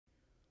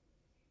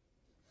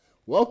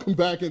Welcome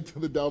back into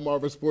the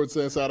Delmarva Sports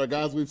Insider.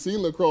 Guys, we've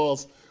seen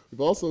lacrosse.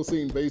 We've also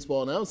seen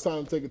baseball. Now it's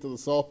time to take it to the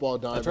softball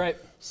diamond. That's right.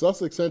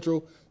 Sussex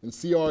Central and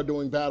CR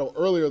doing battle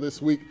earlier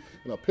this week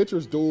in a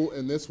pitcher's duel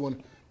in this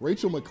one.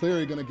 Rachel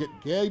McCleary going to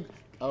get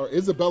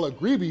Isabella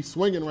Grebe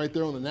swinging right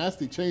there on the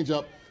nasty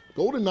changeup.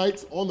 Golden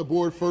Knights on the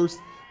board first.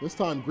 This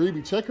time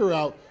Grebe, check her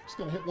out. She's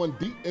going to hit one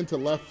deep into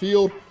left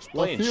field.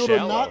 Left fielder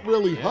not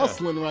really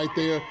hustling right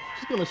there.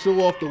 She's going to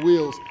show off the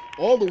wheels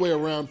all the way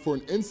around for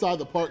an inside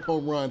the park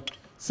home run.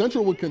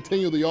 Central would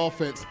continue the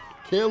offense.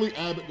 Kaylee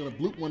Abbott going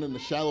to bloop one in the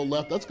shallow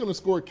left. That's going to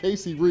score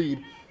Casey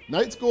Reed.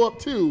 Knights go up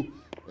 2,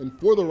 and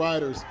for the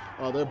Riders,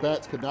 their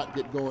bats could not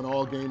get going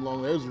all game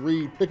long. There's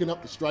Reed picking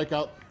up the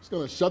strikeout. He's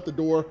going to shut the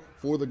door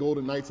for the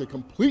Golden Knights. A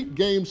complete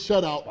game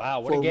shutout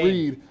for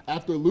Reed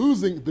after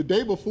losing the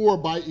day before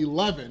by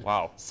 11.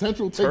 Wow.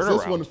 Central takes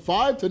this one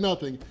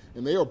 5-0,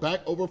 and they are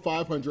back over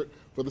 500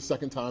 for the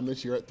second time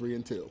this year at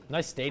 3-2.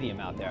 Nice stadium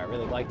out there. I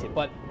really liked it.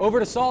 But over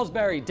to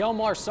Salisbury, Del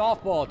Mar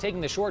softball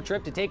taking the short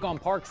trip to take on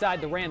Parkside.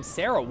 The Rams'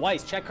 Sarah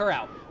Weiss, check her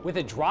out, with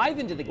a drive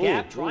into the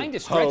gap, trying to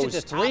stretch it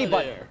to 3,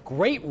 but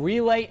great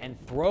relay and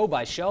throw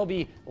by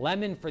Shelby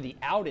Lemon for the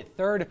out at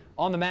third.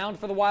 On the mound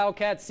for the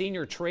Wildcats,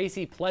 senior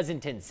Tracy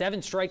Pleasanton. 7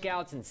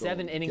 strikeouts in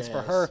 7 innings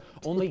for her.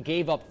 Only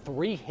gave up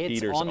 3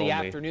 hits on the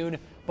afternoon,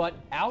 but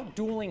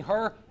out-dueling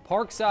her,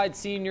 Parkside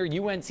senior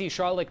UNC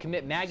Charlotte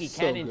commit Maggie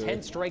Cannon, 10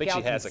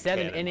 strikeouts in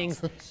 7 innings.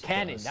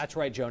 Cannon, that's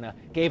right, Jonah,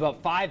 gave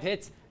up 5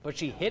 hits, but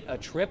she hit a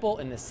triple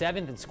in the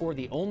 7th and scored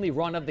the only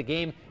run of the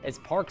game as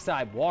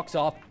Parkside walks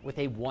off with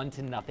a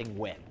 1-0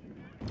 win.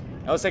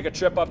 Now let's take a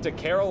trip up to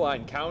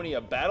Caroline County,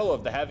 a battle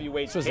of the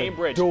heavyweights.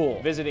 Cambridge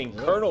visiting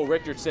Colonel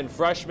Richardson.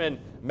 Freshman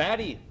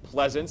Maddie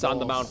Pleasance on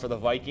the mound for the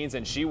Vikings,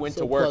 and she went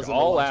to work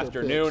all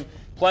afternoon.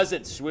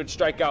 Pleasance would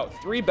strike out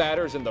 3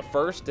 batters in the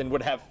first and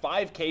would have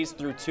 5 Ks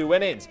through 2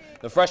 innings.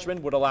 The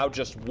freshman would allow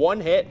just 1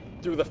 hit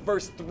through the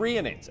first 3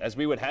 innings as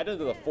we would head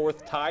into the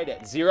 4th tied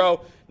at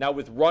 0. Now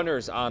with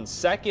runners on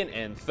 2nd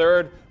and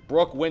 3rd,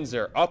 Brooke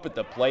Windsor up at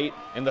the plate,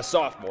 and the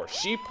sophomore,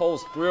 she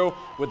pulls through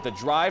with the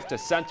drive to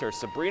center.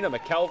 Sabrina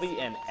McKelvey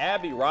and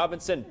Abby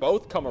Robinson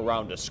both come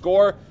around to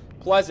score.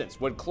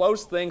 Pleasance would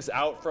close things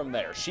out from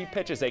there. She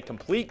pitches a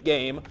complete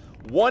game,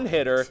 1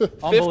 hitter, 15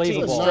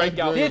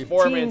 strikeout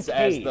performance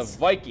as the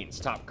Vikings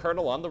top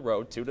Colonel on the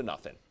road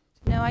 2-0.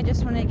 No, I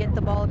just want to get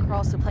the ball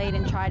across the plate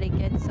and try to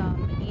get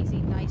some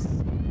easy, nice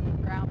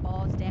ground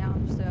balls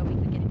down so we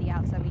could get the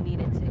outs that we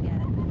needed to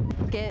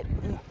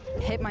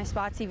hit my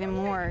spots even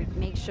more,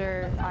 make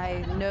sure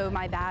I know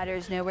my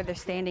batters, know where they're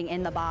standing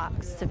in the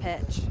box to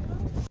pitch.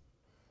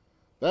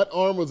 That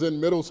arm was in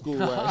middle school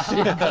last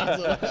year.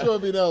 So I'm sure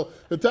if you know,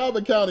 the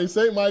Talbot County,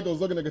 St.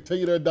 Michael's looking to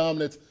continue their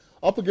dominance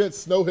up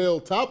against Snow Hill.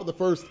 Top of the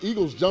first,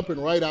 Eagles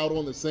jumping right out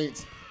on the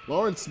Saints.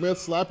 Lauren Smith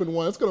slapping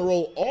one. It's going to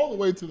roll all the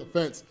way to the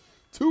fence.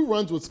 2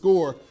 runs would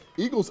score.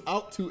 Eagles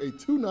out to a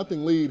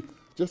 2-0 lead.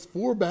 Just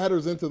 4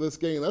 batters into this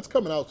game. That's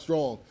coming out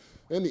strong.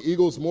 And the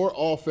Eagles more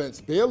offense.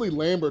 Bailey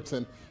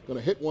Lamberton going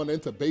to hit one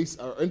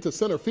into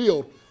center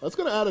field. That's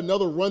going to add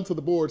another run to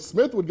the board.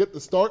 Smith would get the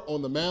start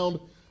on the mound.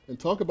 And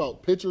talk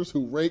about pitchers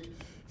who rake.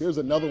 Here's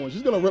another one.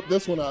 She's going to rip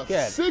this one out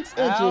 6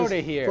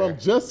 inches from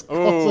just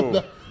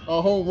causing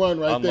a home run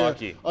right there.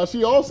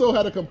 She also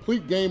had a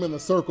complete game in the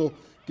circle,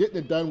 getting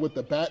it done with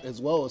the bat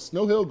as well as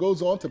Snow Hill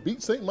goes on to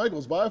beat St.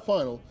 Michael's by a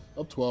final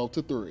of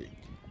 12-3.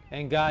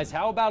 And guys,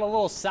 how about a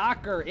little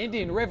soccer?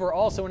 Indian River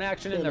also in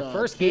action in their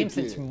first game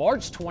since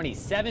March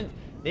 27th.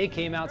 They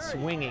came out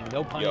swinging,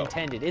 no pun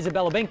intended.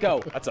 Isabella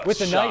Binko with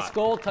a nice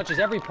goal, touches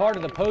every part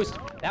of the post.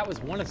 That was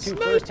one of 2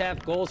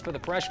 first-half goals for the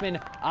freshman.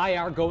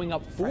 IR going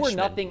up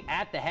 4-0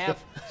 at the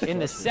half. In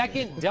the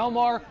second, Del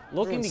Mar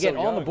looking to get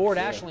on the board.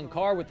 Ashlyn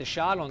Carr with the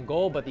shot on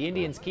goal, but the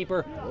Indians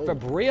keeper,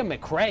 Fabria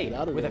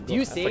McCrae, with a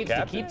few saves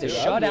to keep the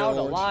shutout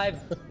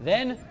alive.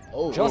 Then,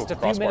 just a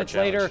few minutes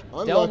later,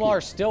 Del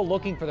Mar still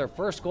looking for their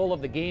first goal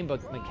of the game,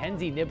 but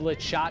Mackenzie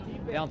Niblett's shot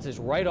bounces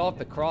right off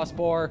the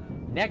crossbar.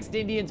 Next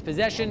Indians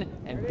possession,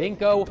 and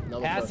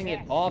Binko passing it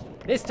off,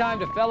 this time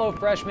to fellow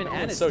freshman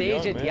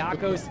Anastasia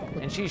Diakos,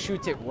 and she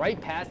shoots it right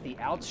past the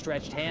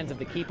outstretched hands of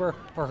the keeper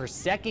for her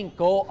 2nd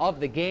goal of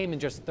the game. And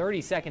just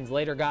 30 seconds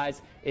later,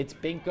 guys, it's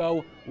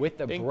Binko with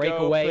the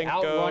breakaway,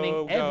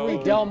 outrunning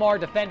every Del Mar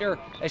defender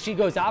as she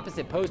goes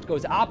opposite post,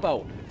 goes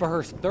Oppo for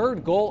her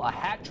 3rd goal, a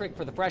hat trick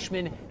for the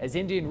freshman as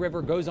Indian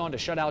River goes on to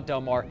shut out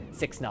Del Mar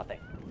 6-0.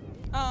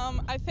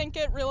 I think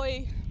it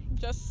really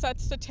just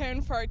sets the tone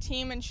for our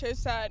team and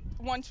shows that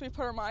once we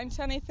put our minds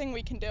to anything,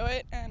 we can do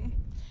it, and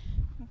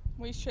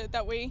we showed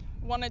that we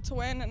wanted to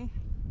win, and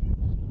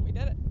we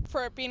did it.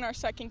 For it being our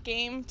 2nd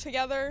game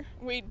together,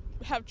 we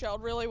have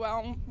gelled really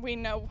well. We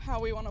know how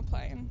we want to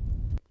play.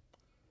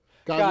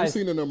 Guys,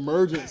 we've seen an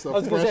emergence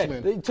of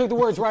freshmen. They took the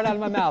words right out of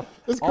my mouth.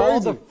 It's crazy. All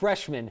the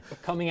freshmen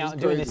coming out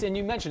and doing this. And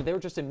you mentioned they were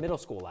just in middle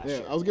school last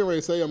year. I was getting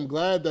ready to say, I'm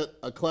glad that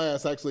a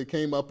class actually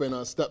came up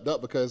and stepped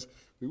up, because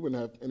we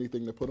wouldn't have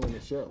anything to put on the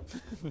show.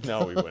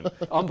 No, we wouldn't.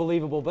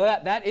 Unbelievable.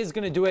 But that is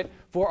going to do it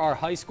for our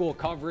high school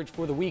coverage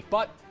for the week.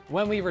 But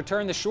When we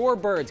return, the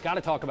Shorebirds, got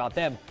to talk about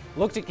them,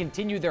 look to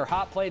continue their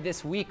hot play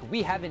this week.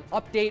 We have an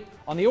update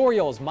on the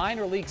Orioles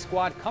minor league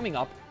squad coming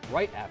up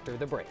right after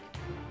the break.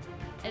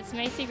 It's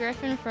Macy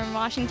Griffin from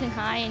Washington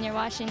High, and you're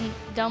watching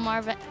Del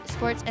Mar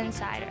Sports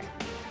Insider.